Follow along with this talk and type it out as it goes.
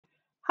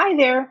Hi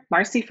there,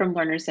 Marcy from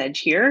Learner's Edge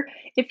here.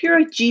 If you're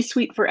a G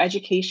Suite for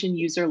Education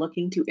user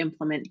looking to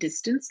implement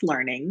distance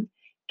learning,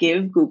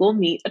 give Google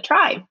Meet a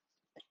try.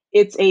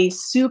 It's a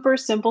super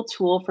simple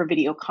tool for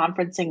video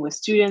conferencing with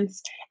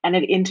students, and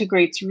it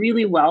integrates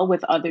really well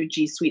with other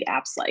G Suite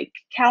apps like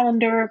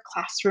Calendar,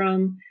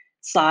 Classroom,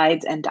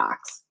 Slides, and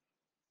Docs.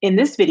 In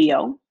this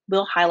video,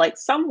 we'll highlight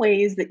some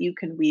ways that you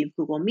can weave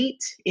Google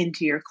Meet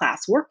into your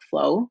class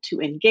workflow to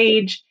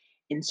engage,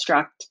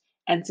 instruct,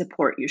 and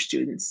support your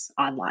students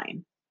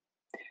online.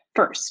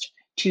 First,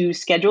 to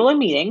schedule a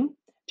meeting,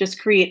 just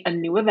create a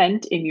new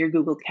event in your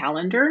Google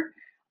Calendar,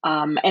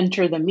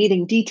 enter the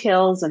meeting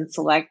details, and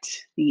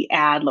select the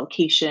Add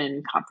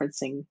Location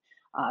Conferencing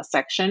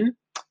section.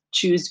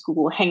 Choose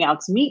Google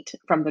Hangouts Meet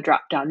from the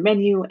drop down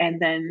menu,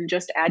 and then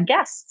just add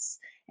guests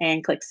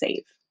and click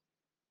Save.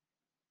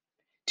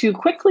 To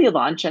quickly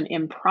launch an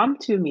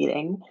impromptu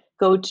meeting,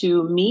 go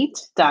to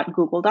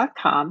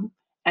meet.google.com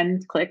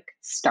and click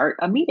Start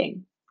a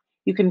Meeting.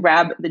 You can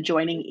grab the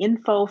joining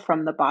info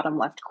from the bottom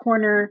left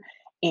corner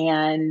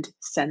and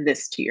send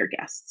this to your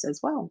guests as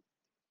well.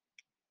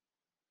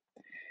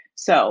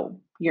 So,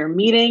 your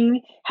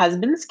meeting has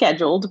been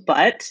scheduled,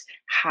 but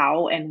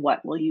how and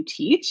what will you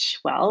teach?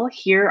 Well,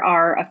 here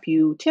are a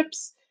few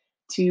tips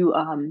to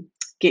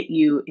get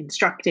you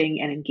instructing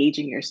and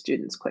engaging your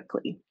students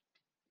quickly.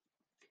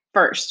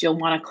 First, you'll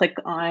want to click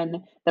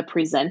on the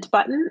Present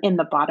button in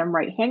the bottom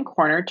right-hand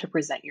corner to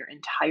present your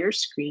entire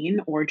screen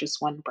or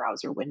just one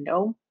browser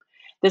window.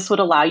 This would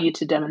allow you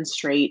to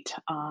demonstrate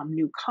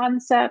new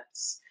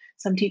concepts.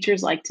 Some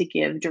teachers like to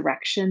give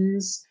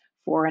directions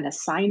for an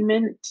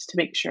assignment to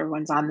make sure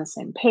everyone's on the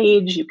same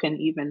page. You can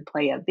even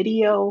play a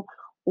video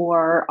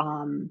or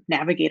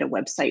navigate a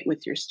website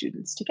with your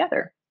students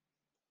together.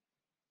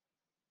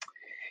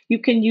 You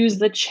can use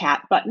the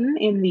chat button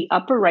in the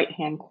upper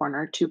right-hand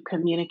corner to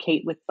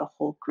communicate with the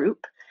whole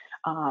group.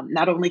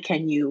 Not only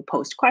can you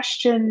post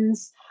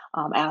questions,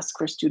 ask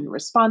for student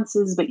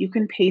responses, but you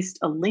can paste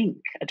a link,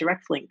 a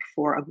direct link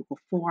for a Google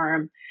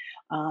form,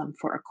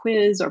 for a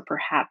quiz, or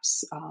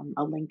perhaps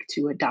a link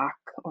to a doc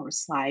or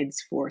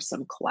slides for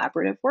some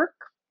collaborative work.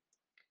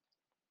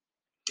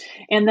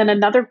 And then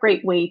another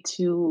great way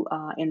to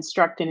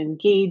instruct and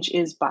engage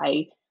is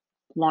by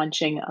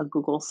launching a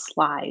Google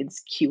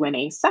Slides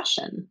Q&A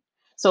session.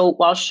 So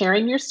while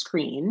sharing your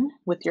screen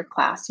with your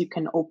class, you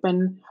can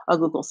open a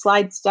Google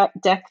Slides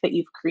deck that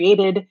you've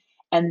created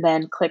and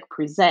then click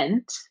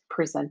Present,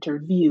 Presenter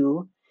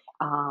View.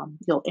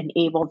 You'll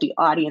enable the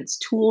audience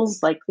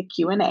tools like the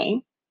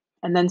Q&A,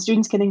 and then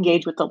students can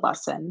engage with the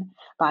lesson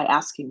by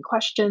asking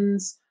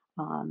questions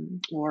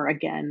or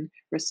again,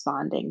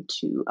 responding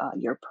to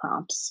your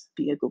prompts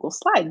via Google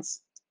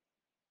Slides.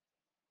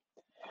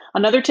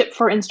 Another tip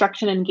for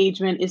instruction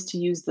engagement is to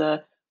use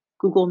the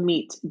Google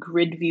Meet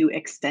GridView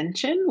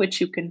extension,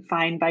 which you can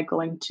find by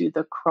going to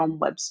the Chrome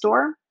Web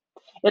Store.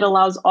 It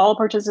allows all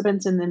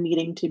participants in the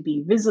meeting to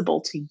be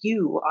visible to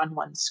you on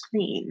one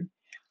screen.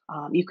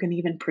 You can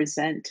even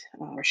present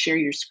or share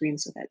your screen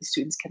so that the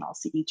students can all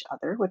see each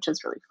other, which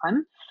is really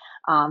fun.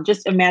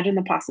 Just imagine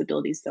the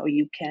possibilities, though.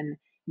 You can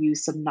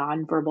use some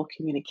nonverbal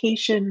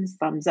communications,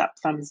 thumbs up,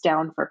 thumbs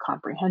down for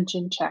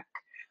comprehension check,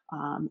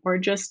 or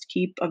just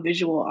keep a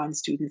visual on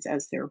students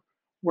as they're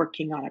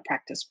working on a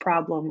practice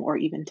problem or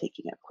even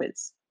taking a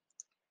quiz.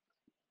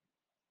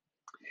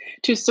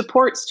 To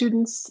support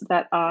students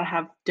that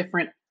have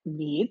different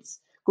needs,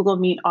 Google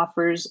Meet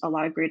offers a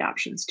lot of great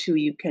options too.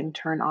 You can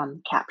turn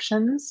on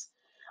captions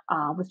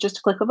with just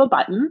a click of a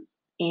button,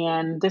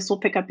 and this will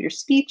pick up your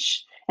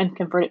speech and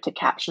convert it to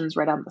captions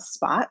right on the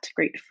spot.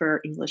 Great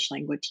for English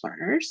language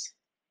learners.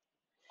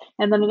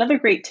 And then another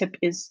great tip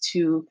is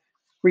to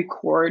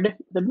record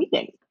the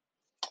meeting.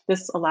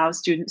 This allows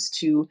students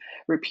to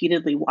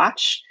repeatedly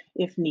watch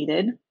if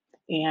needed,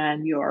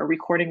 and your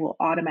recording will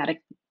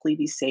automatically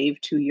be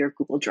saved to your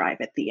Google Drive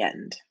at the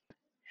end.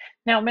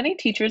 Now, many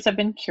teachers have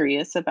been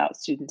curious about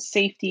student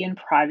safety and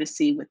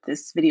privacy with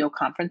this video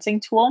conferencing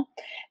tool,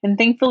 and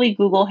thankfully,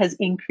 Google has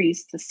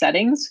increased the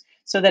settings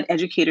so that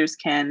educators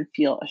can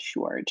feel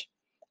assured.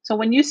 So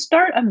when you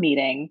start a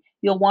meeting,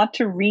 you'll want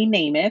to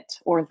rename it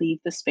or leave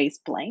the space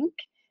blank.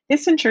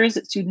 This ensures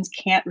that students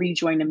can't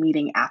rejoin a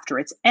meeting after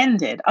it's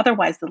ended.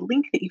 Otherwise, the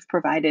link that you've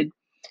provided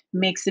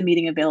makes the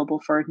meeting available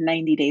for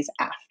 90 days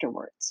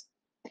afterwards.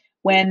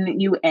 When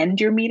you end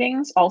your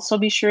meetings, also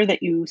be sure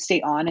that you stay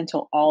on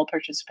until all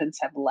participants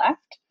have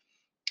left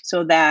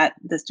so that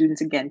the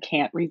students again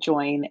can't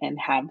rejoin and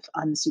have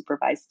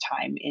unsupervised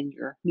time in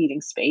your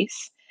meeting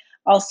space.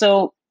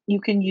 Also, you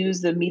can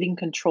use the meeting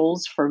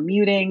controls for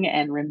muting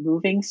and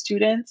removing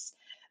students.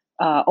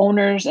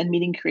 Owners and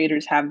meeting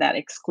creators have that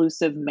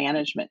exclusive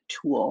management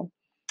tool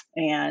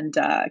and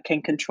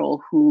can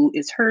control who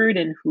is heard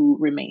and who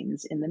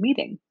remains in the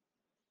meeting.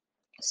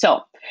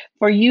 So,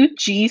 for you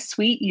G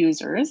Suite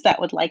users that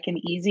would like an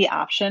easy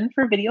option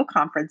for video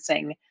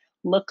conferencing,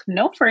 look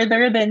no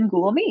further than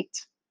Google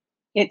Meet.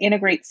 It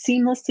integrates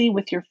seamlessly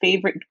with your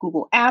favorite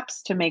Google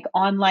apps to make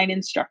online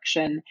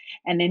instruction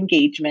and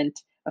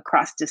engagement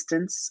across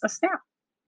distance a snap.